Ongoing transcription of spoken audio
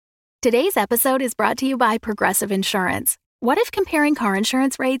Today's episode is brought to you by Progressive Insurance. What if comparing car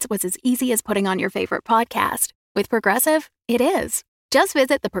insurance rates was as easy as putting on your favorite podcast? With Progressive, it is. Just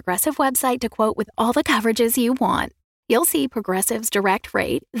visit the Progressive website to quote with all the coverages you want. You'll see Progressive's direct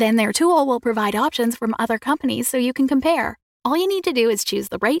rate, then their tool will provide options from other companies so you can compare. All you need to do is choose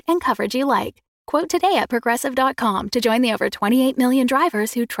the rate and coverage you like. Quote today at Progressive.com to join the over 28 million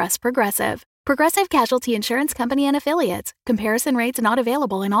drivers who trust Progressive. Progressive Casualty Insurance Company and Affiliates. Comparison rates not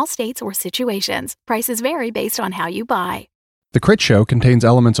available in all states or situations. Prices vary based on how you buy. The Crit Show contains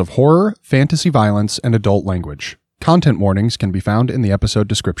elements of horror, fantasy violence, and adult language. Content warnings can be found in the episode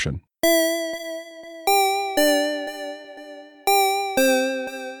description.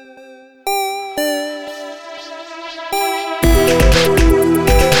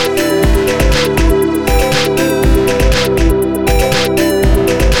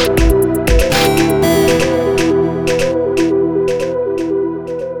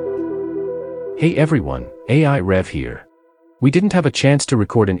 Hey everyone, AI Rev here. We didn't have a chance to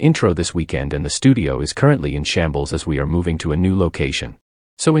record an intro this weekend and the studio is currently in shambles as we are moving to a new location.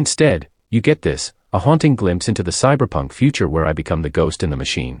 So instead, you get this, a haunting glimpse into the cyberpunk future where I become the ghost in the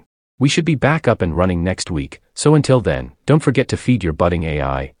machine. We should be back up and running next week, so until then, don't forget to feed your budding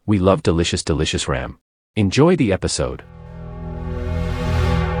AI, we love delicious RAM. Enjoy the episode.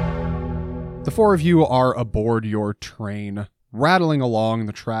 The four of you are aboard your train, rattling along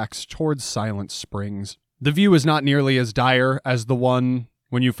the tracks towards Silent Springs. The view is not nearly as dire as the one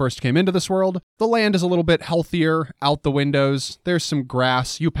when you first came into this world. The land is a little bit healthier out the windows. There's some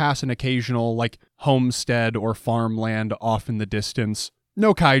grass. You pass an occasional, homestead or farmland off in the distance.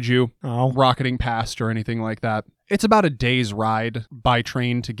 No kaiju rocketing past or anything like that. It's about a day's ride by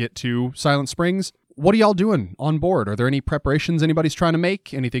train to get to Silent Springs. What are y'all doing on board? Are there any preparations anybody's trying to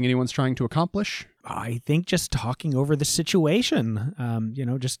make? Anything anyone's trying to accomplish? I think just talking over the situation,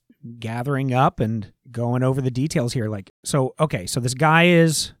 just gathering up and going over the details here. So this guy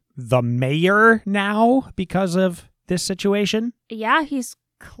is the mayor now because of this situation? Yeah, he's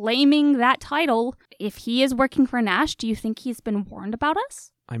claiming that title. If he is working for Nash, do you think he's been warned about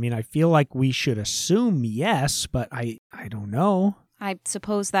us? I mean, I feel like we should assume yes, but I don't know. I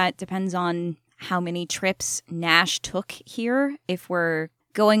suppose that depends on how many trips Nash took here. If we're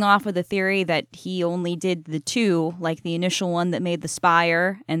going off with the theory that he only did the two, like the initial one that made the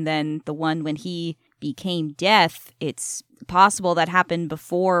spire, and then the one when he became Death, it's possible that happened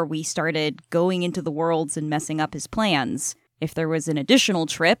before we started going into the worlds and messing up his plans. If there was an additional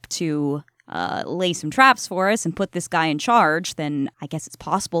trip to lay some traps for us and put this guy in charge, then I guess it's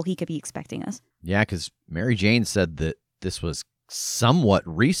possible he could be expecting us. Yeah, because Mary Jane said that this was somewhat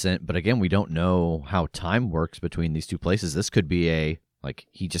recent, but again, we don't know how time works between these two places. This could be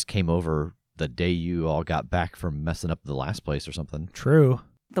he just came over the day you all got back from messing up the last place or something. True.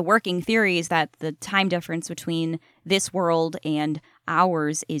 The working theory is that the time difference between this world and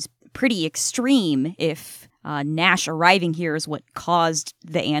ours is pretty extreme if Nash arriving here is what caused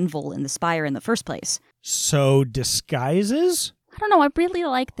the anvil and the spire in the first place. So disguises? I don't know, I really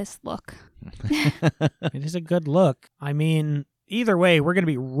like this look. It is a good look. I mean, either way, we're going to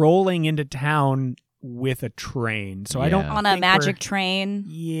be rolling into town with a train. So I don't on a magic train.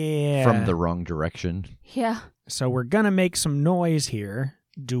 Yeah. From the wrong direction. Yeah. So we're going to make some noise here.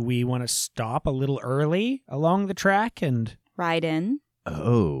 Do we want to stop a little early along the track and ride in?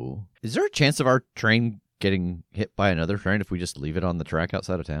 Oh. Is there a chance of our train getting hit by another train if we just leave it on the track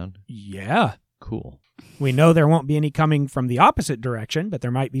outside of town? Yeah. Cool. We know there won't be any coming from the opposite direction, but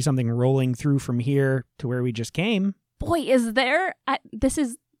there might be something rolling through from here to where we just came. Boy, is there... this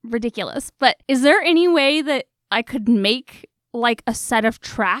is ridiculous, but is there any way that I could make, a set of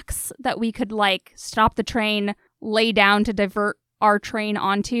tracks that we could, stop the train, lay down to divert our train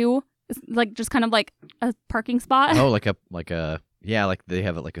onto? Just kind of like a parking spot? Oh, like they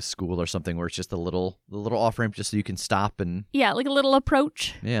have it like a school or something where it's just the little off-ramp just so you can stop and... Yeah, like a little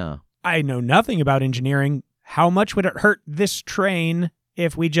approach. Yeah. I know nothing about engineering. How much would it hurt this train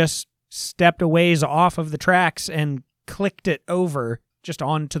if we just stepped a ways off of the tracks and clicked it over just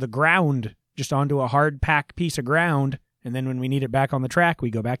onto the ground, just onto a hard packed piece of ground, and then when we need it back on the track, we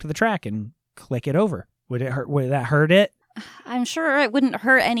go back to the track and click it over? Would that hurt it? I'm sure it wouldn't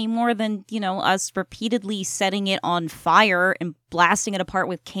hurt any more than, us repeatedly setting it on fire and blasting it apart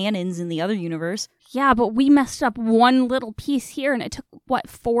with cannons in the other universe. Yeah, but we messed up one little piece here and it took,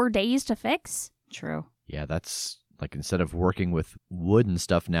 4 days to fix? True. Yeah, that's instead of working with wood and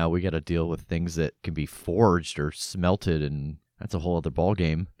stuff now, we got to deal with things that can be forged or smelted, and that's a whole other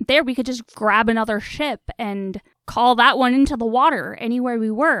ballgame. There, we could just grab another ship and call that one into the water anywhere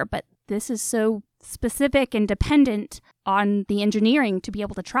we were, but this is so specific and dependent on the engineering to be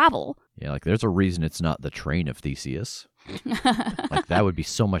able to travel. Yeah, like there's a reason it's not the train of Theseus. Like that would be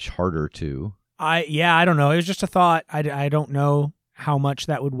so much harder to. I don't know. It was just a thought. I don't know how much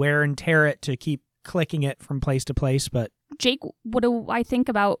that would wear and tear it to keep clicking it from place to place, but Jake, what do I think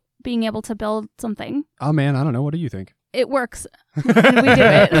about being able to build something? Oh man, I don't know. What do you think? It works. We do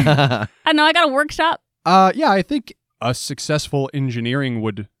it. I know, I got a workshop. Yeah, I think a successful engineering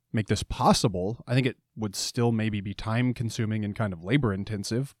would make this possible. I think it would still maybe be time consuming and kind of labor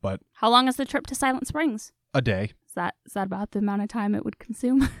intensive, but How long is the trip to Silent Springs? a day. Is that about the amount of time it would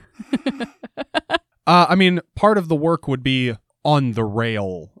consume? I mean, part of the work would be on the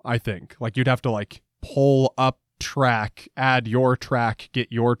rail, I think. Like you'd have to like pull up track, add your track,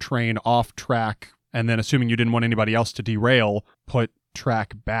 get your train off track, and then assuming you didn't want anybody else to derail, put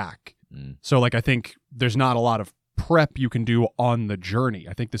track back. So like I think there's not a lot of prep you can do on the journey.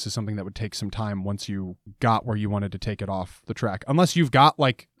 I think this is something that would take some time once you got where you wanted to take it off the track. Unless you've got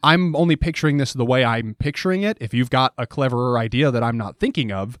like, I'm only picturing this the way I'm picturing it. If you've got a cleverer idea that I'm not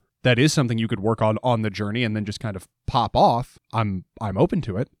thinking of, that is something you could work on the journey and then just kind of pop off. I'm open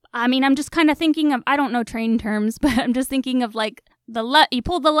to it. I mean, I'm just kind of thinking of, I don't know train terms, but I'm just thinking of like you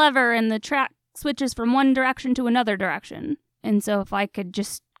pull the lever and the track switches from one direction to another direction. And so if I could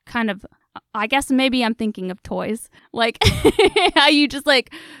just kind of, I guess maybe I'm thinking of toys, like how you just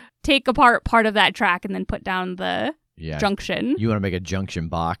like take apart part of that track and then put down the junction. You want to make a junction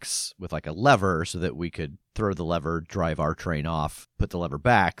box with like a lever so that we could throw the lever, drive our train off, put the lever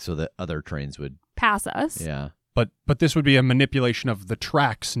back so that other trains would pass us. Yeah. But this would be a manipulation of the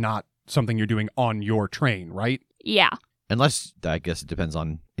tracks, not something you're doing on your train, right? Yeah. Unless, I guess it depends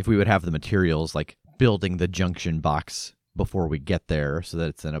on if we would have the materials, like building the junction box before we get there so that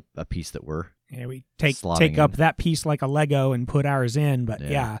it's in a piece that we're we take slotting up in. that piece like a Lego and put ours in. But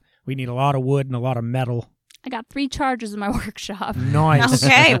yeah, we need a lot of wood and a lot of metal. I got 3 charges in my workshop. Nice.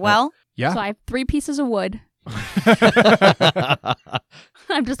 Okay, well. Yeah. So I have 3 pieces of wood.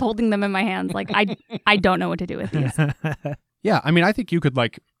 I'm just holding them in my hands. Like, I don't know what to do with these. Yeah, I mean, I think you could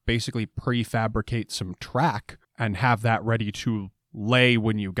like basically prefabricate some track and have that ready to lay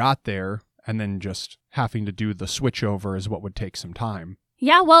when you got there, and then just having to do the switchover is what would take some time.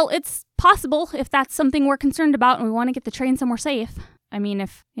 Yeah, well, it's possible if that's something we're concerned about and we want to get the train somewhere safe. I mean,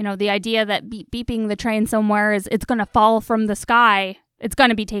 if, the idea that beeping the train somewhere is it's going to fall from the sky, it's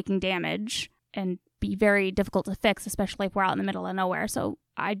going to be taking damage and be very difficult to fix, especially if we're out in the middle of nowhere. So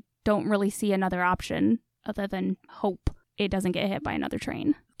I don't really see another option other than hope it doesn't get hit by another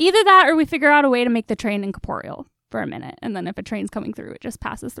train. Either that or we figure out a way to make the train incorporeal for a minute. And then if a train's coming through, it just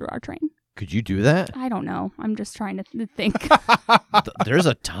passes through our train. Could you do that? I don't know. I'm just trying to think. There's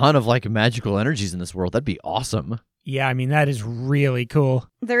a ton of like magical energies in this world. That'd be awesome. Yeah, I mean, that is really cool.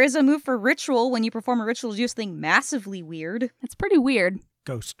 There is a move for ritual when you perform a ritual to do something massively weird. It's pretty weird.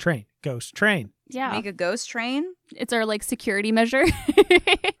 Ghost train. Ghost train. Yeah. Make a ghost train. It's our like security measure.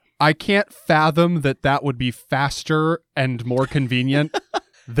 I can't fathom that would be faster and more convenient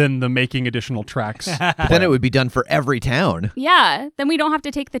than the making additional tracks. Then it would be done for every town. Yeah. Then we don't have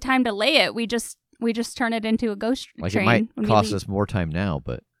to take the time to lay it. We just turn it into a ghost Like train. it might cost us more time now,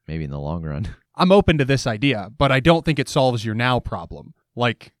 but maybe in the long run. I'm open to this idea, but I don't think it solves your now problem.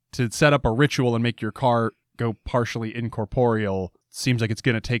 Like, to set up a ritual and make your car go partially incorporeal seems like it's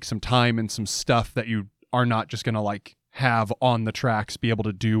going to take some time and some stuff that you are not just going to, like, have on the tracks, be able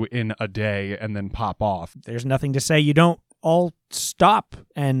to do in a day and then pop off. There's nothing to say you don't all stop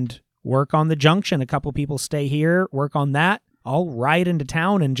and work on the junction. A couple people stay here, work on that. I'll ride into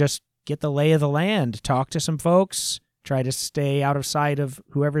town and just get the lay of the land, talk to some folks, try to stay out of sight of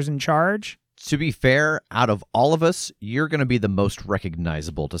whoever's in charge. To be fair, out of all of us, you're going to be the most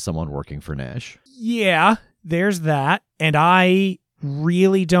recognizable to someone working for Nash. Yeah, there's that. And I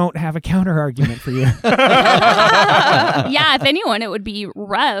really don't have a counter argument for you. Yeah, if anyone, it would be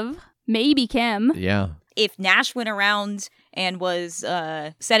Rev, maybe Kim. Yeah. If Nash went around and was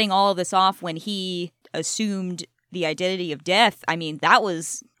setting all of this off when he assumed the identity of Death, I mean, that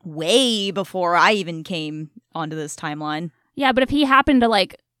was way before I even came onto this timeline. Yeah, but if he happened to,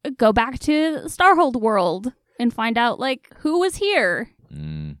 like, go back to Starhold world and find out, like, who was here.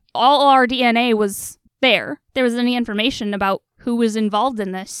 All our DNA was there. There was any information about who was involved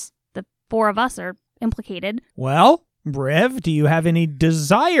in this. The 4 of us are implicated. Well, Rev, do you have any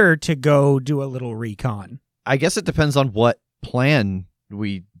desire to go do a little recon? I guess it depends on what plan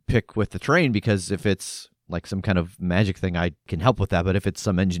we pick with the train, because if it's like some kind of magic thing, I can help with that. But if it's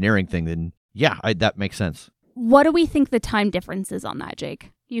some engineering thing, then yeah, that makes sense. What do we think the time difference is on that,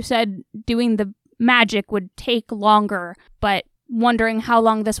 Jake? You said doing the magic would take longer, but wondering how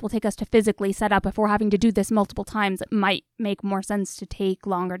long this will take us to physically set up. If we're having to do this multiple times, it might make more sense to take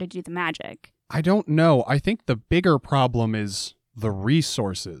longer to do the magic. I don't know. I think the bigger problem is the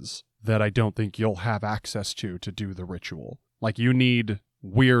resources that I don't think you'll have access to do the ritual. Like, you need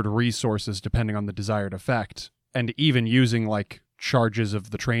weird resources depending on the desired effect. And even using, like, charges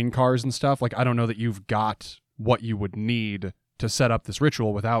of the train cars and stuff, like, I don't know that you've got what you would need to set up this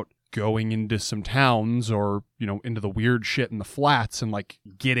ritual without going into some towns or, you know, into the weird shit in the flats and, like,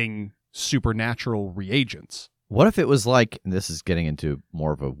 getting supernatural reagents. What if it was like, and this is getting into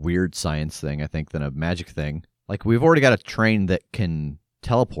more of a weird science thing, I think, than a magic thing. Like, we've already got a train that can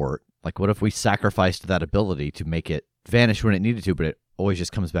teleport. Like, what if we sacrificed that ability to make it vanish when it needed to, but it always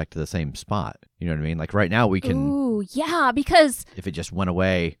just comes back to the same spot? You know what I mean? Like, right now we can... Ooh, yeah, because... If it just went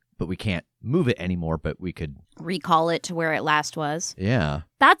away, but we can't move it anymore, but we could... Recall it to where it last was. Yeah.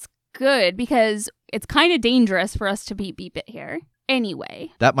 That's good, because it's kind of dangerous for us to beat it here.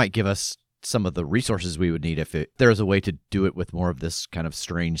 Anyway. That might give us some of the resources we would need if there's a way to do it with more of this kind of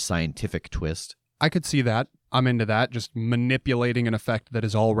strange scientific twist. I could see that. I'm into that. Just manipulating an effect that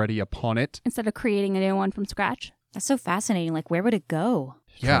is already upon it. Instead of creating a new one from scratch. That's so fascinating. Like, where would it go?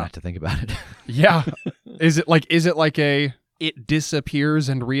 Try not to think about it. Yeah. Is it like a it disappears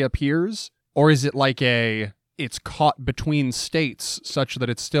and reappears? Or is it like it's caught between states such that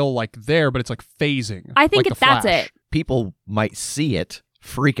it's still like there, but it's like phasing? I think like that's it. People might see it,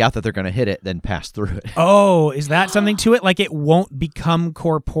 freak out that they're going to hit it, then pass through it. Oh, is that something to it? Like, it won't become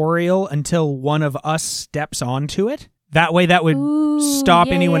corporeal until one of us steps onto it? That way that would stop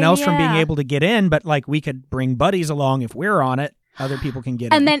anyone else from being able to get in, but like we could bring buddies along if we're on it. Other people can get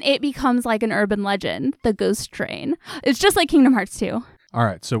in. And then it becomes like an urban legend, the ghost train. It's just like Kingdom Hearts 2. All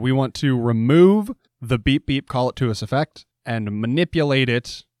right, so we want to remove the beep beep call it to us effect and manipulate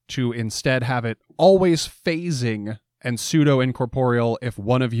it to instead have it always phasing and pseudo-incorporeal if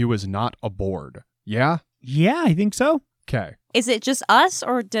one of you is not aboard. Yeah? Yeah, I think so. Okay. Is it just us,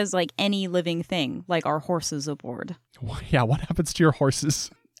 or does like any living thing, like our horses aboard? Yeah, what happens to your horses?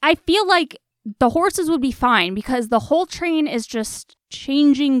 I feel like the horses would be fine because the whole train is just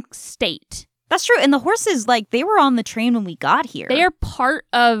changing state. That's true. And the horses, like, they were on the train when we got here. They are part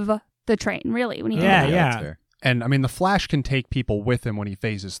of the train, really, when you think about it. Yeah. That's fair. And I mean, the Flash can take people with him when he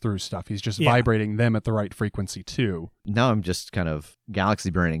phases through stuff. He's just vibrating them at the right frequency, too. Now I'm just kind of galaxy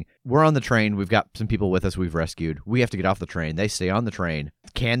braining. We're on the train. We've got some people with us we've rescued. We have to get off the train. They stay on the train.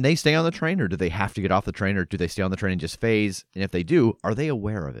 Can they stay on the train, or do they have to get off the train, or do they stay on the train and just phase? And if they do, are they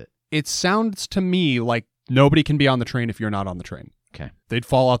aware of it? It sounds to me like nobody can be on the train if you're not on the train. Okay. They'd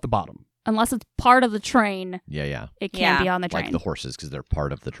fall out the bottom. Unless it's part of the train. Yeah. It can't be on the train. Like the horses, because they're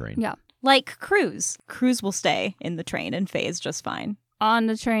part of the train. Yeah. Like Cruz. Cruz will stay in the train and phase just fine. On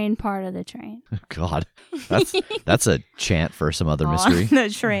the train, part of the train. God, that's a chant for some other mystery. On the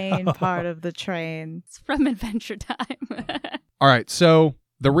train, part of the train. It's from Adventure Time. All right, so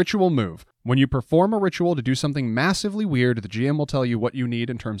the ritual move. When you perform a ritual to do something massively weird, the GM will tell you what you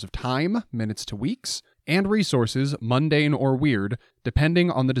need in terms of time, minutes to weeks, and resources, mundane or weird, depending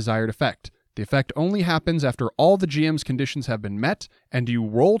on the desired effect. The effect only happens after all the GM's conditions have been met, and you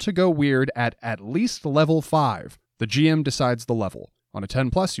roll to go weird at least level 5. The GM decides the level. On a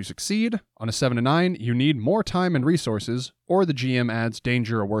 10+, you succeed. On a 7 to 9, you need more time and resources, or the GM adds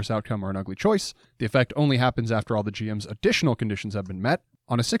danger, a worse outcome, or an ugly choice. The effect only happens after all the GM's additional conditions have been met.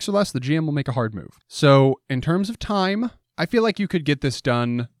 On a 6 or less, the GM will make a hard move. So, in terms of time, I feel like you could get this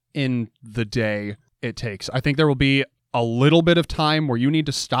done in the day it takes. I think there will be a little bit of time where you need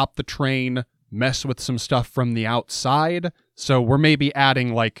to stop the train, mess with some stuff from the outside. So we're maybe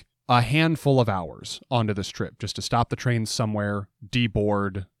adding like a handful of hours onto this trip just to stop the train somewhere,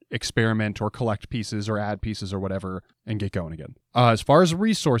 deboard, experiment, or collect pieces or add pieces or whatever, and get going again. As far as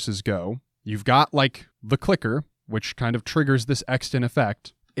resources go, you've got like the clicker, which kind of triggers this extant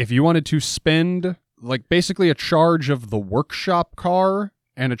effect. If you wanted to spend like basically a charge of the workshop car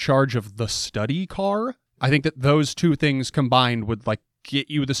and a charge of the study car, I think that those two things combined would like get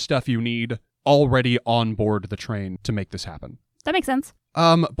you the stuff you need already on board the train to make this happen. That makes sense.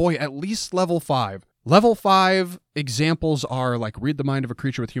 Boy, at least level 5. Level 5 examples are like read the mind of a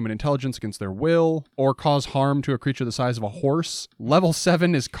creature with human intelligence against their will, or cause harm to a creature the size of a horse. Level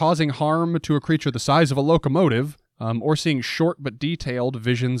 7 is causing harm to a creature the size of a locomotive, or seeing short but detailed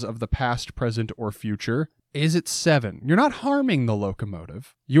visions of the past, present, or future. Is it 7? You're not harming the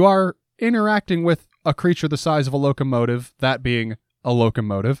locomotive. You are interacting with a creature the size of a locomotive, that being a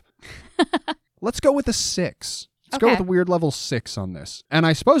locomotive. Let's go with a 6. Let's go with a weird level 6 on this. And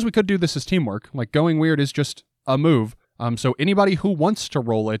I suppose we could do this as teamwork. Like, going weird is just a move. So anybody who wants to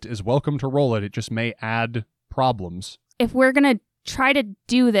roll it is welcome to roll it. It just may add problems. if we're going to try to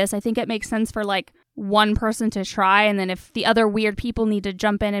do this, I think it makes sense for like one person to try, and then if the other weird people need to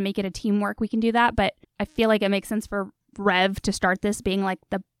jump in and make it a teamwork, we can do that. But I feel like it makes sense for Rev to start this being like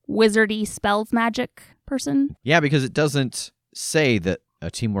the wizardy spells magic person. Yeah, because it doesn't say that a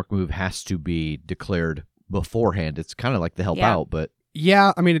teamwork move has to be declared beforehand. It's kind of like the help out, but...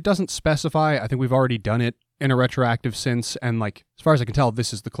 Yeah, I mean, it doesn't specify. I think we've already done it in a retroactive sense, and like, as far as I can tell,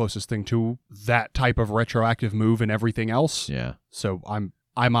 this is the closest thing to that type of retroactive move and everything else. Yeah. So I'm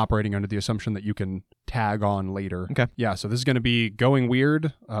operating under the assumption that you can tag on later. Okay. Yeah, so this is going to be going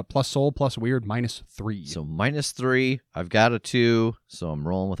weird, plus soul, plus weird, -3. So -3. I've got a 2, so I'm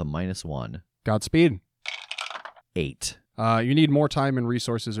rolling with a -1. Godspeed. 8. You need more time and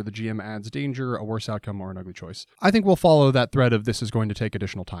resources, or the GM adds danger, a worse outcome, or an ugly choice. I think we'll follow that thread of this is going to take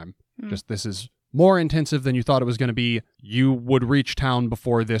additional time. Just this is more intensive than you thought it was going to be. You would reach town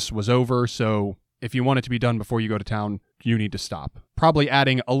before this was over, so if you want it to be done before you go to town, you need to stop. Probably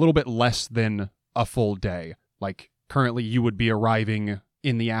adding a little bit less than a full day. Like, currently you would be arriving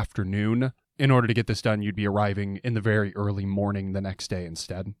in the afternoon. In order to get this done, you'd be arriving in the very early morning the next day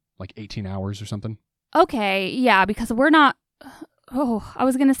instead. Like 18 hours or something. Okay, yeah, because we're not... Oh, I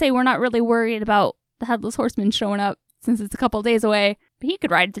was going to say we're not really worried about the Headless Horseman showing up since it's a couple days away. But he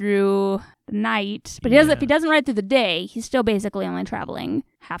could ride through the night. But if he doesn't ride through the day, he's still basically only traveling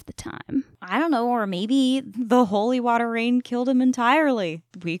half the time. I don't know, or maybe the holy water rain killed him entirely.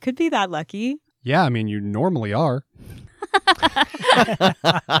 We could be that lucky. Yeah, I mean, you normally are.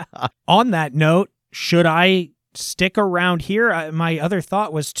 On that note, should I stick around here? My other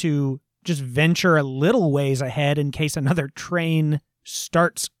thought was to just venture a little ways ahead in case another train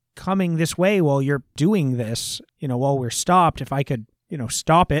starts coming this way while you're doing this, while we're stopped. If I could,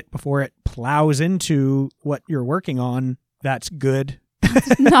 stop it before it plows into what you're working on, that's good.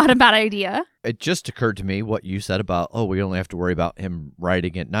 Not a bad idea. It just occurred to me what you said about, we only have to worry about him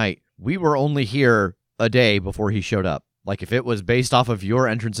riding at night. We were only here a day before he showed up. Like, if it was based off of your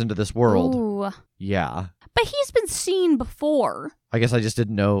entrance into this world, Ooh. yeah. But he's been seen before. I guess I just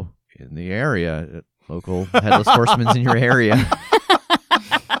didn't know in the area, local Headless Horsemen's in your area.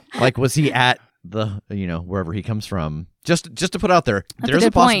 Like, was he at the, wherever he comes from? Just to put out there, there's a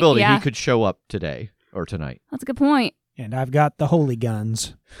possibility he could show up today or tonight. That's a good point. And I've got the holy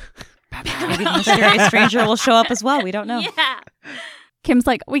guns. Maybe the mysterious stranger will show up as well. We don't know. Yeah. Kim's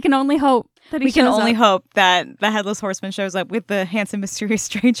like, we can only hope that he We can shows only up. hope that the Headless Horseman shows up with the handsome mysterious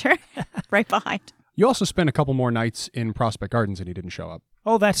stranger right behind. You also spent a couple more nights in Prospect Gardens and he didn't show up.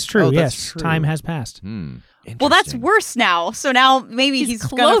 Oh, that's true. Oh, yes, that's true. time has passed. Well, that's worse now. So now maybe he's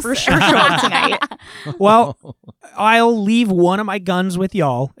going to for closer. sure show up tonight. Well, I'll leave one of my guns with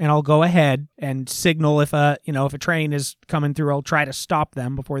y'all, and I'll go ahead and signal if a train is coming through. I'll try to stop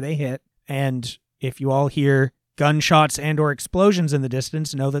them before they hit. And if you all hear gunshots and/or explosions in the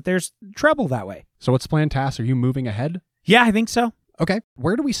distance, know that there's trouble that way. So what's the plan, Tass? Are you moving ahead? Yeah, I think so. Okay.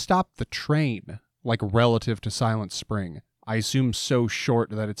 Where do we stop the train, like relative to Silent Spring? I assume so short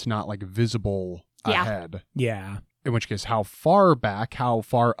that it's not like visible ahead. Yeah. In which case, how far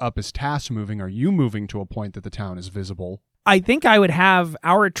up is Tass moving? Are you moving to a point that the town is visible? I think I would have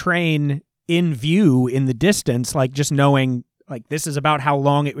our train in view in the distance, like just knowing like this is about how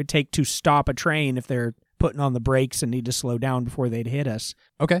long it would take to stop a train if they're putting on the brakes and need to slow down before they'd hit us.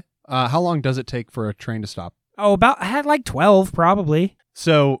 Okay. How long does it take for a train to stop? Oh, I had like 12 probably.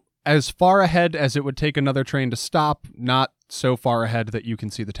 So as far ahead as it would take another train to stop, not so far ahead that you can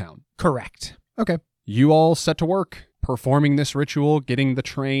see the town. Correct. Okay. You all set to work, performing this ritual, getting the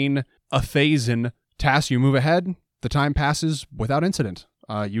train a-phasing. Tass, you move ahead. The time passes without incident.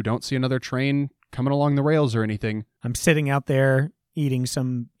 You don't see another train coming along the rails or anything. I'm sitting out there eating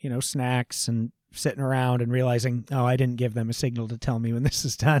some, snacks and sitting around and realizing, I didn't give them a signal to tell me when this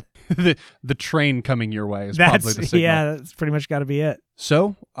is done. the train coming your way is probably the signal. Yeah, that's pretty much got to be it.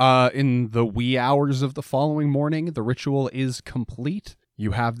 So, in the wee hours of the following morning, the ritual is complete.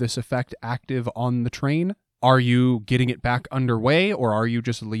 You have this effect active on the train. Are you getting it back underway, or are you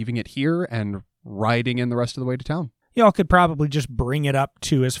just leaving it here and riding in the rest of the way to town? Y'all could probably just bring it up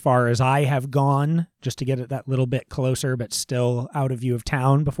to as far as I have gone, just to get it that little bit closer, but still out of view of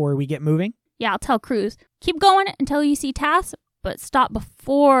town before we get moving. Yeah, I'll tell Cruz, keep going until you see Tass, but stop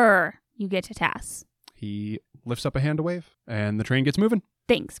before you get to Tass. He lifts up a hand to wave, and the train gets moving.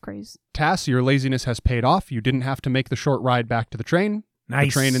 Thanks, Cruz. Tass, your laziness has paid off. You didn't have to make the short ride back to the train. Nice.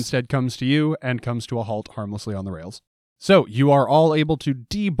 The train instead comes to you and comes to a halt harmlessly on the rails. So you are all able to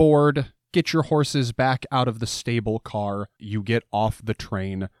deboard, get your horses back out of the stable car. You get off the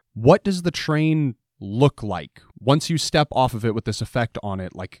train. What does the train look like once you step off of it with this effect on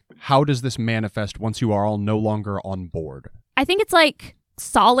it? Like, how does this manifest once you are all no longer on board? I think it's like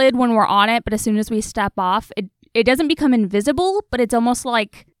solid when we're on it, but as soon as we step off, it doesn't become invisible, but it's almost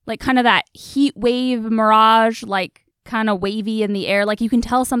like kind of that heat wave mirage, like kind of wavy in the air. Like you can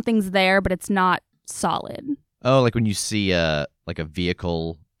tell something's there, but it's not solid. Oh, like when you see like a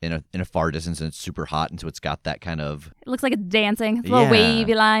vehicle in a far distance and it's super hot, and so it's got that kind of... It looks like it's dancing. It's little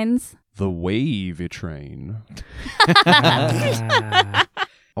wavy lines. The wavy train. I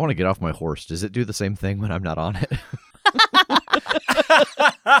want to get off my horse. Does it do the same thing when I'm not on it?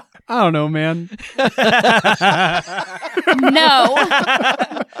 I don't know, man. No.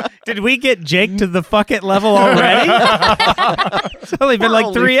 Did we get Jake to the fuck it level already? It's only been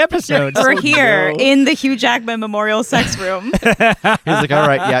like 3 episodes. We're here in the Hugh Jackman Memorial Sex Room. He's like, all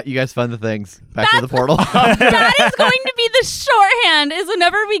right, yeah, you guys fund the things. Back to the portal. That is going to be the shorthand, is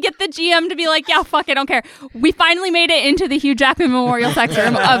whenever we get the GM to be like, yeah, fuck it, I don't care. We finally made it into the Hugh Jackman Memorial Sex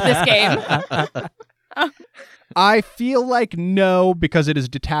Room of this game. I feel like no, because it is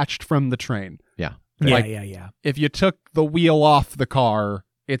detached from the train. Yeah. Yeah. If you took the wheel off the car,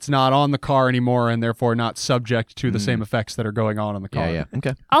 it's not on the car anymore and therefore not subject to the same effects that are going on in the car. Yeah.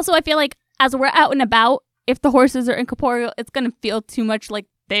 Okay. Also, I feel like as we're out and about, if the horses are incorporeal, it's going to feel too much like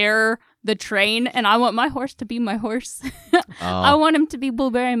they're the train, and I want my horse to be my horse. I want him to be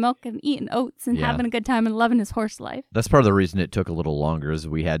blueberry milk and eating oats and having a good time and loving his horse life. That's part of the reason it took a little longer, is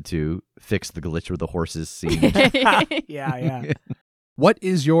we had to fix the glitch with the horses scene. Yeah. What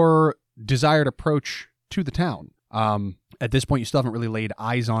is your desired approach to the town? At this point, you still haven't really laid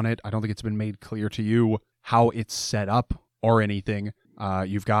eyes on it. I don't think it's been made clear to you how it's set up or anything.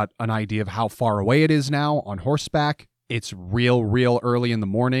 You've got an idea of how far away it is now on horseback. It's real early in the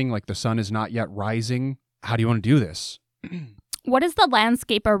morning, like the sun is not yet rising. How do you want to do this? What is the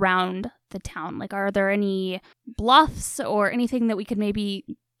landscape around the town? Like, are there any bluffs or anything that we could maybe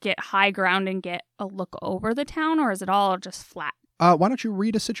get high ground and get a look over the town, or is it all just flat? Why don't you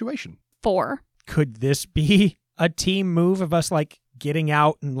read a situation? 4. Could this be a team move of us like getting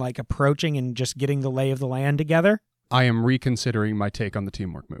out and like approaching and just getting the lay of the land together? I am reconsidering my take on the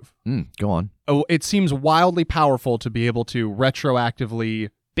teamwork move. Go on. Oh, it seems wildly powerful to be able to retroactively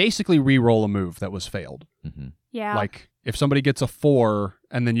basically re-roll a move that was failed. Mm-hmm. Yeah. Like, if somebody gets a 4,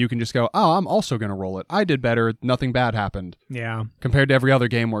 and then you can just go, oh, I'm also going to roll it. I did better. Nothing bad happened. Yeah. Compared to every other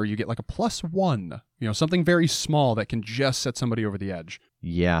game where you get like a +1. Something very small that can just set somebody over the edge.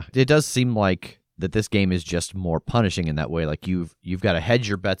 Yeah. It does seem like that this game is just more punishing in that way. Like, you've got to hedge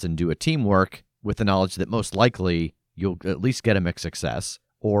your bets and do a teamwork with the knowledge that most likely you'll at least get a mixed success,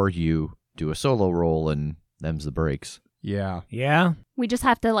 or you do a solo roll and them's the breaks. Yeah. Yeah. We just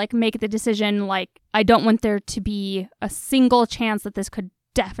have to like make the decision, like, I don't want there to be a single chance that this could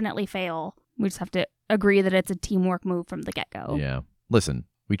definitely fail. We just have to agree that it's a teamwork move from the get-go. Yeah. Listen,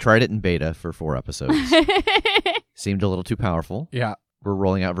 we tried it in beta for 4 episodes. Seemed a little too powerful. Yeah. We're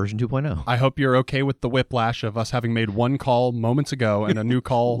rolling out version 2.0. I hope you're okay with the whiplash of us having made one call moments ago and a new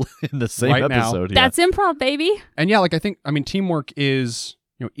call in the same right now. episode. That's improv, baby. And yeah, like teamwork is,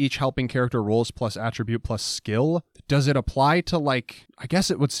 each helping character rolls plus attribute plus skill. Does it apply to I guess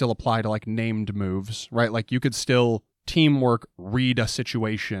it would still apply to named moves, right? Like you could still teamwork, read a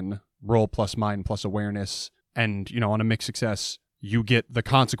situation, roll plus mind plus awareness, and, on a mixed success, you get the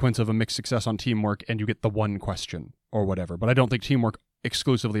consequence of a mixed success on teamwork and you get the one question or whatever. But I don't think teamwork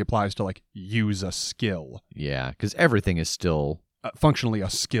exclusively applies to use a skill. Yeah, because everything is still functionally a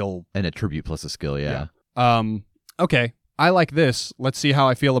skill. An attribute plus a skill, yeah. Okay. I like this. Let's see how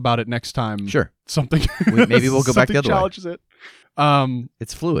I feel about it next time. Sure. Something. Maybe we'll go back the other way. Challenges it.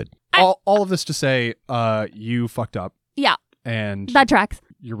 It's fluid. All of this to say, you fucked up. Yeah. And that tracks.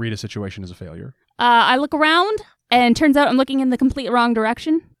 Your read a situation is a failure. I look around, and turns out I'm looking in the complete wrong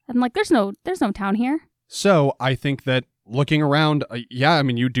direction. I'm like, there's no town here. So I think that looking around,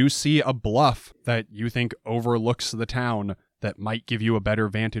 you do see a bluff that you think overlooks the town that might give you a better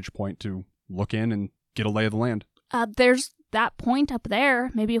vantage point to look in and get a lay of the land. There's that point up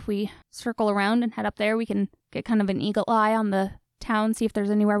there. Maybe if we circle around and head up there, we can get kind of an eagle eye on the town, see if there's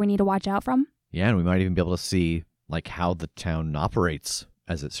anywhere we need to watch out from. Yeah, and we might even be able to see how the town operates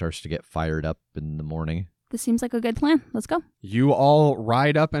as it starts to get fired up in the morning. This seems like a good plan. Let's go. You all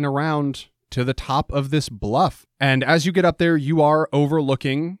ride up and around to the top of this bluff. And as you get up there, you are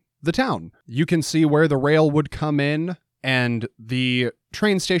overlooking the town. You can see where the rail would come in, and the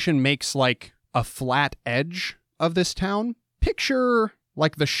train station makes a flat edge of this town. Picture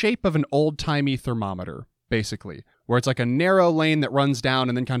the shape of an old-timey thermometer, basically, where it's a narrow lane that runs down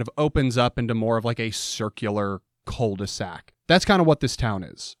and then kind of opens up into more of a circular cul-de-sac. That's kind of what this town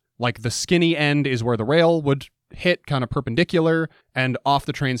is. The skinny end is where the rail would hit kind of perpendicular, and off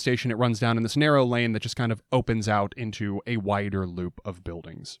the train station, it runs down in this narrow lane that just kind of opens out into a wider loop of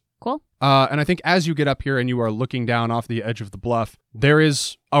buildings. Cool. And I think as you get up here and you are looking down off the edge of the bluff, there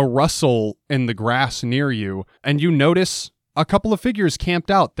is a rustle in the grass near you, and you notice a couple of figures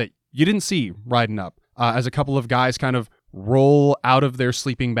camped out that you didn't see riding up, as a couple of guys kind of roll out of their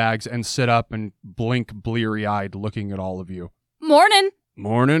sleeping bags and sit up and blink bleary-eyed looking at all of you. Morning.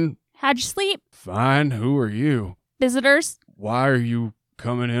 Morning. How'd you sleep? Fine. Who are you? Visitors. Why are you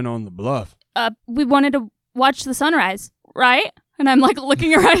coming in on the bluff? We wanted to watch the sunrise, right? And I'm like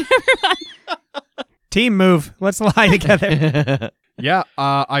looking around everyone. Team move. Let's lie together. Yeah,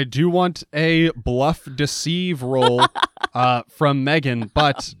 I do want a bluff deceive roll from Megan,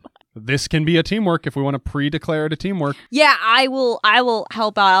 but this can be a teamwork if we want to pre-declare it a teamwork. Yeah, I will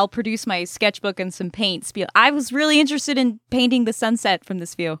help out. I'll produce my sketchbook and some paints. I was really interested in painting the sunset from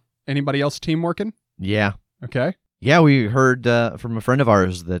this view. Anybody else teamworking? Yeah. Okay. Yeah, we heard from a friend of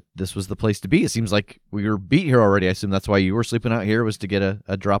ours that this was the place to be. It seems like we were beat here already. I assume that's why you were sleeping out here, was to get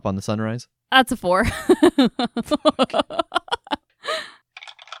a drop on the sunrise? That's a 4.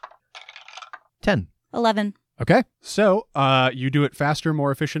 10. 11. Okay. So you do it faster,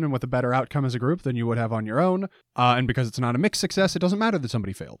 more efficient, and with a better outcome as a group than you would have on your own. And because it's not a mixed success, it doesn't matter that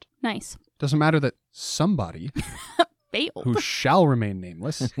somebody failed. Nice. It doesn't matter that somebody Failed. who shall remain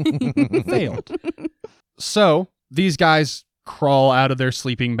nameless failed. So these guys crawl out of their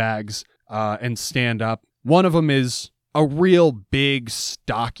sleeping bags and stand up. One of them is a real big,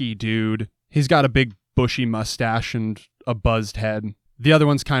 stocky dude. He's got a big, bushy mustache and a buzzed head. The other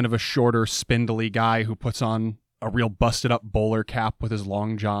one's kind of a shorter, spindly guy who puts on a real busted-up bowler cap with his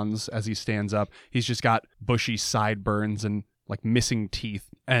long johns as he stands up. He's just got bushy sideburns and, like, missing teeth.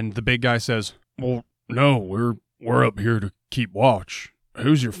 And the big guy says, "Well, no, we're up here to keep watch.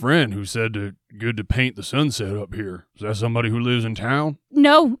 Who's your friend who said good to paint the sunset up here? Is that somebody who lives in town?"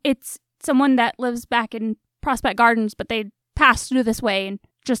 No, it's someone that lives back in Prospect Gardens, but they passed through this way and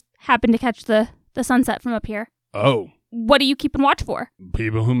just happened to catch the sunset from up here. Oh. What are you keeping watch for?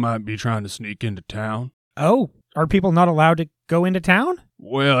 People who might be trying to sneak into town. Oh, are people not allowed to go into town?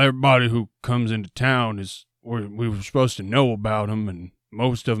 Well, everybody who comes into town we were supposed to know about them, and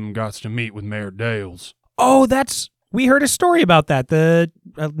most of them got to meet with Mayor Dales. Oh, we heard a story about that.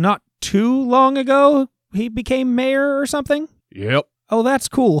 Not too long ago, he became mayor or something? Yep. Oh, that's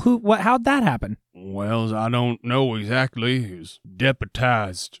cool. How'd that happen? Well, I don't know exactly. He was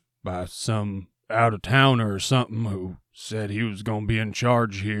deputized by some out-of-towner or something who said he was going to be in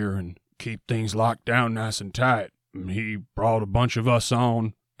charge here and keep things locked down nice and tight. And he brought a bunch of us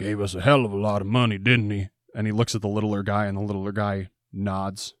on, gave us a hell of a lot of money, didn't he? And he looks at the littler guy, and the littler guy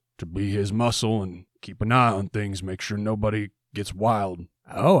nods to be his muscle and keep an eye on things, make sure nobody gets wild.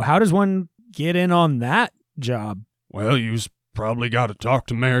 Oh, how does one get in on that job? Well, you've probably got to talk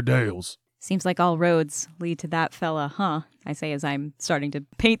to Mayor Dales. Seems like all roads lead to that fella, huh? I say as I'm starting to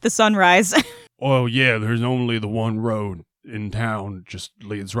paint the sunrise. Oh, yeah, there's only the one road in town, just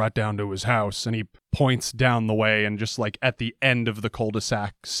leads right down to his house, and he points down the way, and just like at the end of the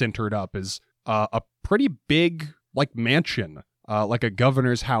cul-de-sac, centered up, is a pretty big, like, mansion, like a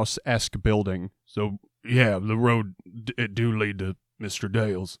governor's house-esque building. So, yeah, the road it do lead to Mr.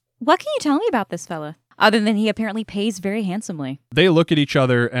 Dale's. What can you tell me about this fella? Other than he apparently pays very handsomely. They look at each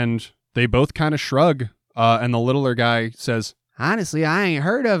other, and they both kind of shrug, and the littler guy says, "Honestly, I ain't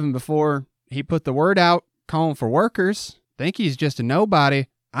heard of him before. He put the word out, calling for workers. Think he's just a nobody.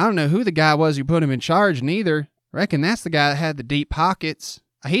 I don't know who the guy was who put him in charge, neither. Reckon that's the guy that had the deep pockets.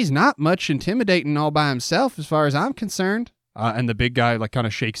 He's not much intimidating all by himself as far as I'm concerned." And the big guy like kind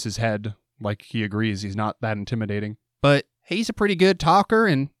of shakes his head like he agrees he's not that intimidating. "But he's a pretty good talker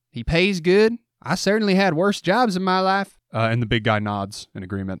and he pays good. I certainly had worse jobs in my life." And the big guy nods in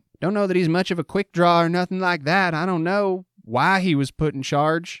agreement. "Don't know that he's much of a quick draw or nothing like that. I don't know why he was put in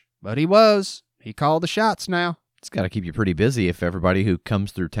charge, but he was. He called the shots now." It's got to keep you pretty busy if everybody who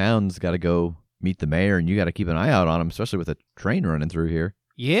comes through town's got to go meet the mayor, and you got to keep an eye out on him, especially with a train running through here.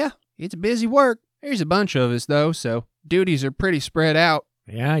 "Yeah, it's busy work. There's a bunch of us, though, so duties are pretty spread out."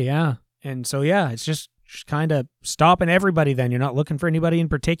 Yeah. And so, yeah, it's just kind of stopping everybody then. You're not looking for anybody in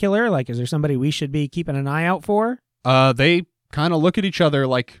particular? Like, is there somebody we should be keeping an eye out for? They kind of look at each other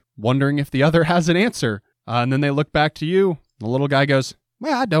like wondering if the other has an answer. And then they look back to you. The little guy goes,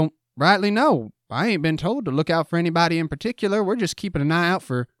 "Well, I don't rightly know. I ain't been told to look out for anybody in particular. We're just keeping an eye out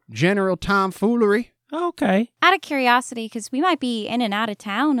for general tomfoolery." Okay. Out of curiosity, because we might be in and out of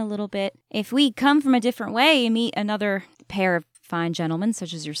town a little bit, if we come from a different way and meet another pair of fine gentlemen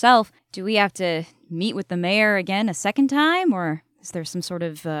such as yourself, do we have to meet with the mayor again a second time? Or is there some sort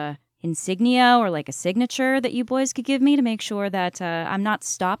of, insignia or like a signature that you boys could give me to make sure that I'm not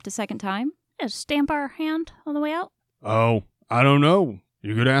stopped a second time? Yeah, stamp our hand on the way out. Oh, I don't know.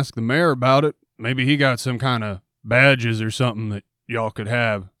 You could ask the mayor about it. Maybe he got some kind of badges or something that y'all could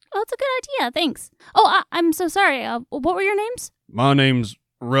have. Oh, that's a good idea. Thanks. Oh, I'm so sorry. What were your names? My name's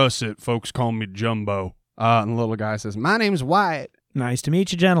Russet. Folks call me Jumbo. And the little guy says, my name's Wyatt. Nice to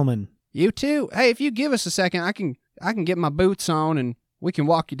meet you, gentlemen. You too. Hey, if you give us a second, I can get my boots on and we can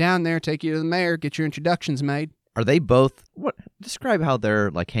walk you down there, take you to the mayor, get your introductions made. Are they both? What? Describe how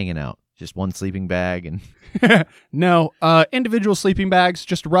they're like hanging out. Just one sleeping bag and. No, individual sleeping bags,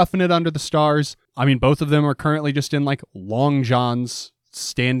 just roughing it under the stars. I mean, both of them are currently just in like long johns,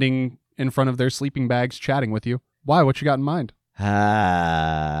 standing in front of their sleeping bags, chatting with you. Why? What you got in mind?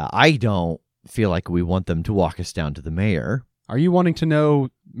 I don't feel like we want them to walk us down to the mayor. Are you wanting to know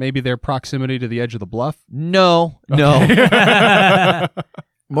maybe their proximity to the edge of the bluff? No.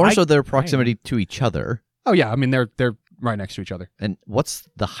 More so their proximity to each other. Oh yeah, I mean they're right next to each other. And what's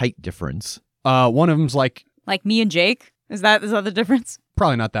the height difference? One of them's like me and Jake? Is that the difference?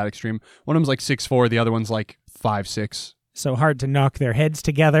 probably not that extreme. One of them's like 6'4", the other one's like 5'6". So hard to knock their heads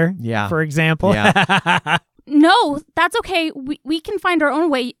together, Yeah. for example. Yeah. No, that's okay. We can find our own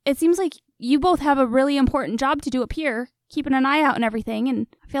way. It seems like you both have a really important job to do up here, keeping an eye out and everything. And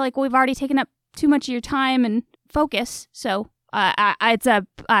I feel like we've already taken up too much of your time and focus. So I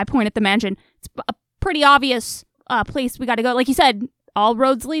point at the mansion. It's a pretty obvious place we got to go. Like you said, all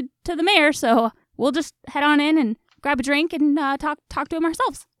roads lead to the mayor. So we'll just head on in and grab a drink and talk to him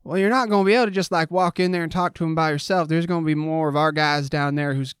ourselves. Well, you're not going to be able to just like walk in there and talk to him by yourself. There's going to be more of our guys down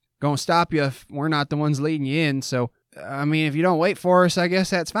there who's going to stop you if we're not the ones leading you in. So, I mean, if you don't wait for us, I guess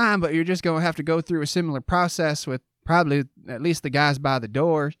that's fine, but you're just going to have to go through a similar process with probably at least the guys by the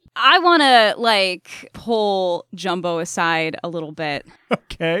door. I want to, pull Jumbo aside a little bit.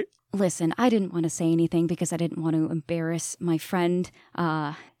 Okay. Listen, I didn't want to say anything because I didn't want to embarrass my friend,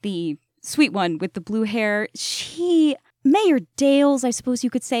 the sweet one with the blue hair. Mayor Dales, I suppose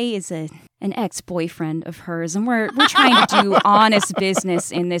you could say, is an ex-boyfriend of hers, and we're trying to do honest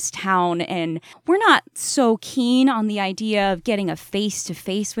business in this town, and we're not so keen on the idea of getting a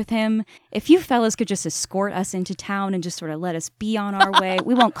face-to-face with him. If you fellas could just escort us into town and just sort of let us be on our way,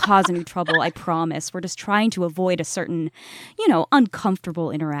 we won't cause any trouble, I promise. We're just trying to avoid a certain,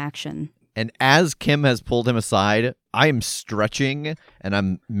 uncomfortable interaction. And as Kim has pulled him aside, I am stretching and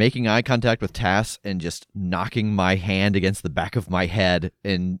I'm making eye contact with Tass and just knocking my hand against the back of my head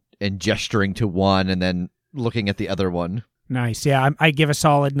and gesturing to one and then looking at the other one. Nice. Yeah, I give a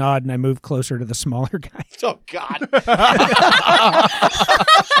solid nod and I move closer to the smaller guy. Oh, God.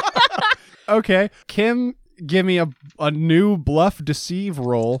 Okay. Kim, give me a new bluff deceive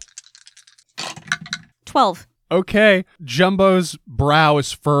roll. 12. Okay. Jumbo's brow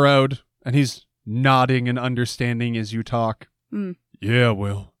is furrowed, and he's nodding and understanding as you talk. Mm. Yeah,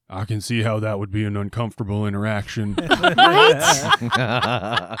 well, I can see how that would be an uncomfortable interaction.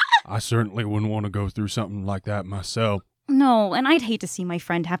 Right? I certainly wouldn't want to go through something like that myself. No, and I'd hate to see my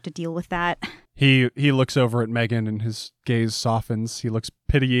friend have to deal with that. He looks over at Megan and his gaze softens. He looks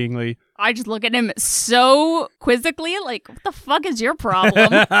pityingly. I just look at him so quizzically, like, what the fuck is your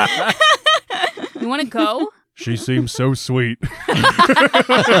problem? You want to go? She seems so sweet.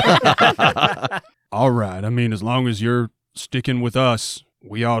 All right. I mean, as long as you're sticking with us,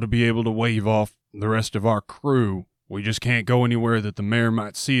 we ought to be able to wave off the rest of our crew. We just can't go anywhere that the mayor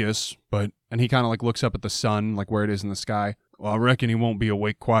might see us, and he kind of like looks up at the sun, like where it is in the sky. Well, I reckon he won't be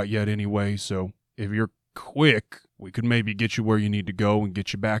awake quite yet anyway, so if you're quick, we could maybe get you where you need to go and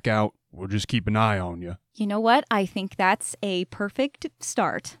get you back out. We'll just keep an eye on you. You know what? I think that's a perfect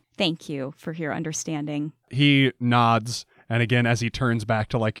start. Thank you for your understanding. He nods, and again, as he turns back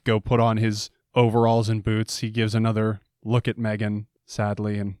to like go put on his overalls and boots, he gives another look at Megan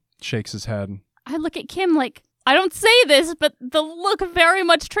sadly and shakes his head. I look at Kim like, I don't say this, but the look very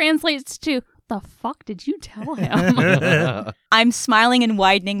much translates to, the fuck did you tell him? I'm smiling and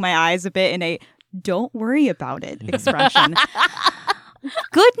widening my eyes a bit in a don't worry about it expression.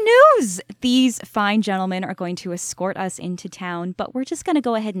 Good news! These fine gentlemen are going to escort us into town, but we're just going to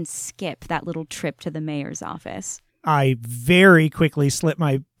go ahead and skip that little trip to the mayor's office. I very quickly slip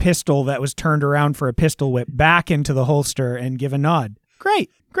my pistol that was turned around for a pistol whip back into the holster and give a nod. Great.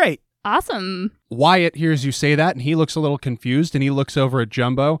 Awesome. Wyatt hears you say that, and he looks a little confused, and he looks over at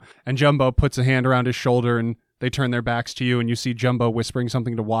Jumbo, and Jumbo puts a hand around his shoulder and They turn their backs to you, and you see Jumbo whispering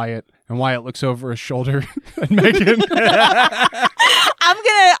something to Wyatt, and Wyatt looks over his shoulder at Megan.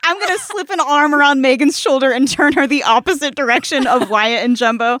 I'm gonna slip an arm around Megan's shoulder and turn her the opposite direction of Wyatt and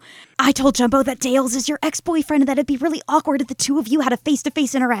Jumbo. I told Jumbo that Dales is your ex-boyfriend and that it'd be really awkward if the two of you had a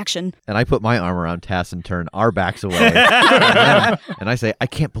face-to-face interaction. And I put my arm around Tass and turn our backs away. and I say, I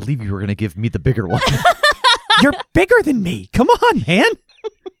can't believe you were going to give me the bigger one. You're bigger than me. Come on, man.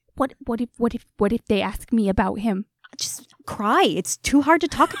 What if they ask me about him? Just cry. It's too hard to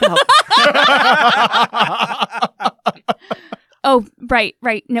talk about. Oh, right.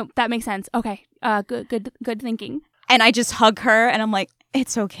 No, that makes sense. Okay. Good thinking. And I just hug her and I'm like,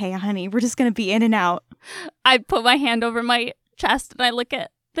 it's okay, honey. We're just going to be in and out. I put my hand over my chest and I look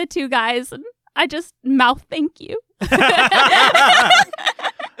at the two guys and I just mouth thank you.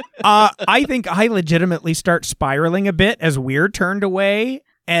 I think I legitimately start spiraling a bit as we're turned away,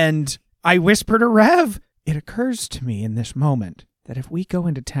 and I whisper to Rev, it occurs to me in this moment that if we go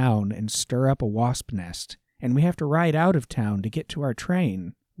into town and stir up a wasp nest, and we have to ride out of town to get to our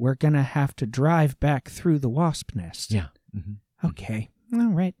train, we're going to have to drive back through the wasp nest. Yeah. Mm-hmm. Okay.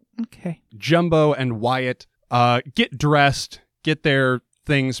 All right. Okay. Jumbo and Wyatt get dressed, get their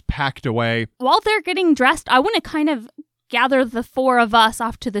things packed away. While they're getting dressed, I want to kind of gather the four of us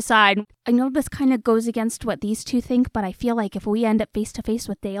off to the side. I know this kind of goes against what these two think, but I feel like if we end up face to face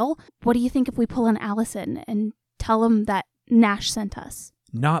with Dale, what do you think if we pull an Allison and tell him that Nash sent us?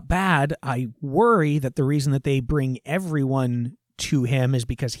 Not bad. I worry that the reason that they bring everyone to him is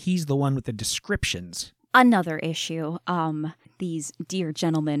because he's the one with the descriptions. Another issue. These dear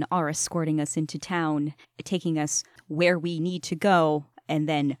gentlemen are escorting us into town, taking us where we need to go, and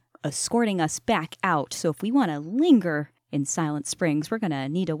then escorting us back out. So if we want to linger in Silent Springs, we're going to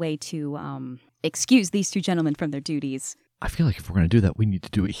need a way to excuse these two gentlemen from their duties. I feel like if we're going to do that, we need to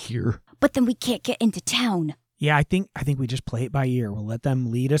do it here. But then we can't get into town. Yeah, I think we just play it by ear. We'll let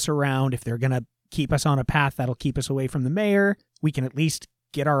them lead us around. If they're going to keep us on a path that'll keep us away from the mayor, we can at least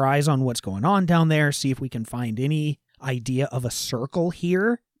get our eyes on what's going on down there, see if we can find any idea of a circle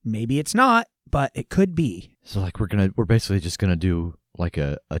here. Maybe it's not, but it could be. So like we're basically just going to do like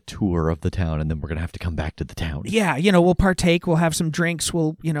a tour of the town, and then we're going to have to come back to the town. Yeah, we'll partake, we'll have some drinks,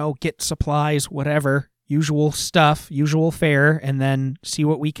 we'll, get supplies, whatever. Usual stuff, usual fare, and then see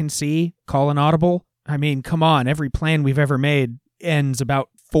what we can see, call an audible. I mean, come on, every plan we've ever made ends about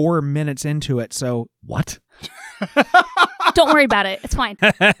 4 minutes into it, so... What? Don't worry about it. It's fine.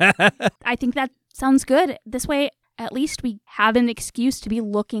 I think that sounds good. This way, at least we have an excuse to be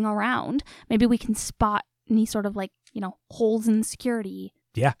looking around. Maybe we can spot any sort of holes in security.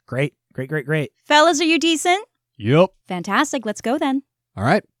 Yeah, great. Fellas, are you decent? Yep. Fantastic. Let's go then. All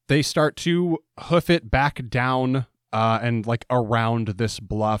right. They start to hoof it back down and around this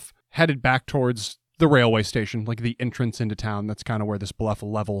bluff, headed back towards the railway station, like the entrance into town. That's kind of where this bluff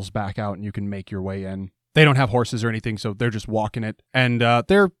levels back out and you can make your way in. They don't have horses or anything, so they're just walking it. And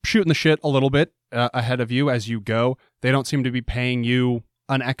they're shooting the shit a little bit ahead of you as you go. They don't seem to be paying you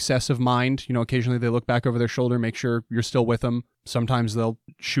an excess of mind. Occasionally they look back over their shoulder, make sure you're still with them. Sometimes they'll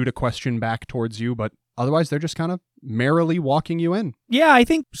shoot a question back towards you, but otherwise they're just kind of merrily walking you in. Yeah, I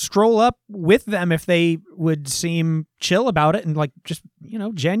think stroll up with them if they would seem chill about it and just,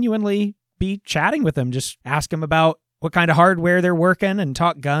 genuinely be chatting with them. Just ask them about what kind of hardware they're working and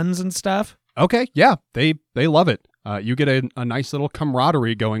talk guns and stuff. Okay, yeah, they love it. You get a nice little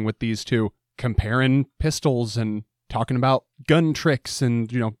camaraderie going with these two, comparing pistols and talking about gun tricks,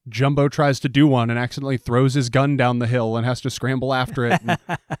 and Jumbo tries to do one and accidentally throws his gun down the hill and has to scramble after it. And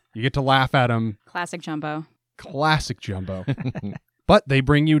you get to laugh at him. Classic Jumbo. But they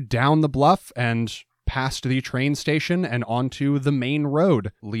bring you down the bluff and past the train station and onto the main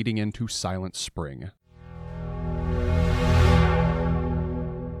road leading into Silent Spring.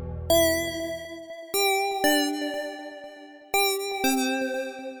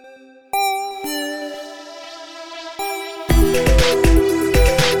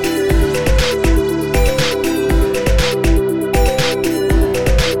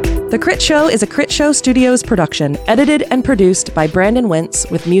 The Crit Show is a Crit Show Studios production, edited and produced by Brandon Wentz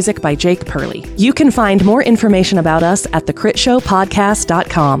with music by Jake Purley. You can find more information about us at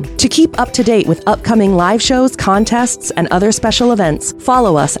thecritshowpodcast.com. To keep up to date with upcoming live shows, contests, and other special events,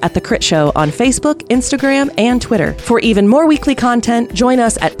 follow us at The Crit Show on Facebook, Instagram, and Twitter. For even more weekly content, join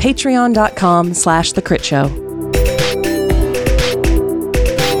us at patreon.com/thecritShow.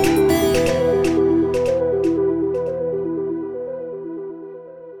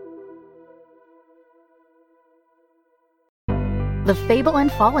 The Fable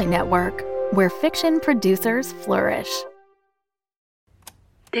and Folly Network, where fiction producers flourish.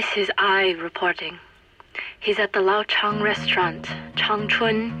 This is I reporting. He's at the Laochang restaurant,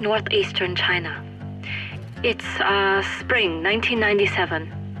 Changchun, northeastern China. It's spring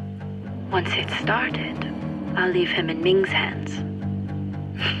 1997. Once it's started, I'll leave him in Ming's hands.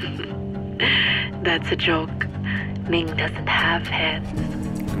 That's a joke. Ming doesn't have hands.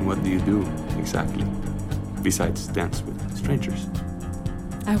 And what do you do, exactly? Besides dance with strangers?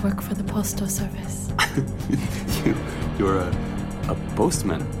 I work for the postal service. You're a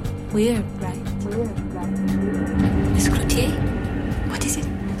postman. Weird, right? Miss Cloutier, what is it?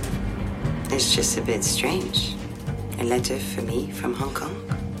 It's just a bit strange. A letter for me from Hong Kong.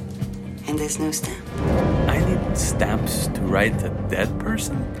 And there's no stamp. I need stamps to write a dead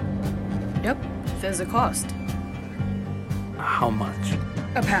person? Yep, there's a cost. How much?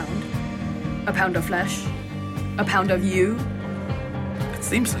 £1. A pound of flesh. A pound of you. It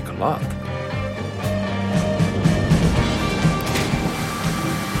seems like a lot.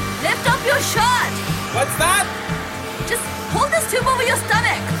 Lift up your shirt! What's that? Just hold this tube over your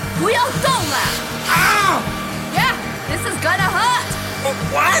stomach. 不要动了. Ow! Yeah, this is gonna hurt.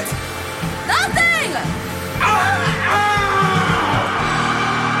 What? Nothing!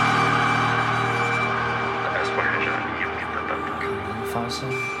 发生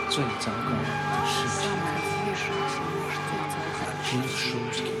最糟糕的事情，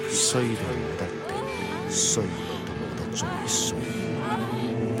衰到冇得頂，衰到冇得再衰。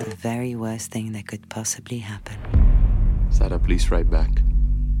The very worst thing that could possibly happen. Sada, please write back.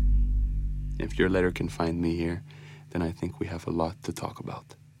 If your letter can find me here, then I think we have a lot to talk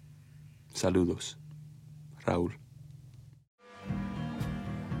about. Saludos. Raúl.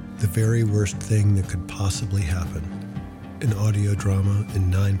 The very worst thing that could possibly happen. An audio drama in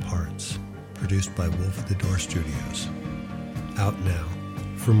 9 parts, produced by Wolf at the Door Studios. Out now.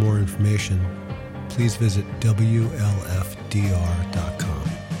 For more information, please visit WLFDR.com.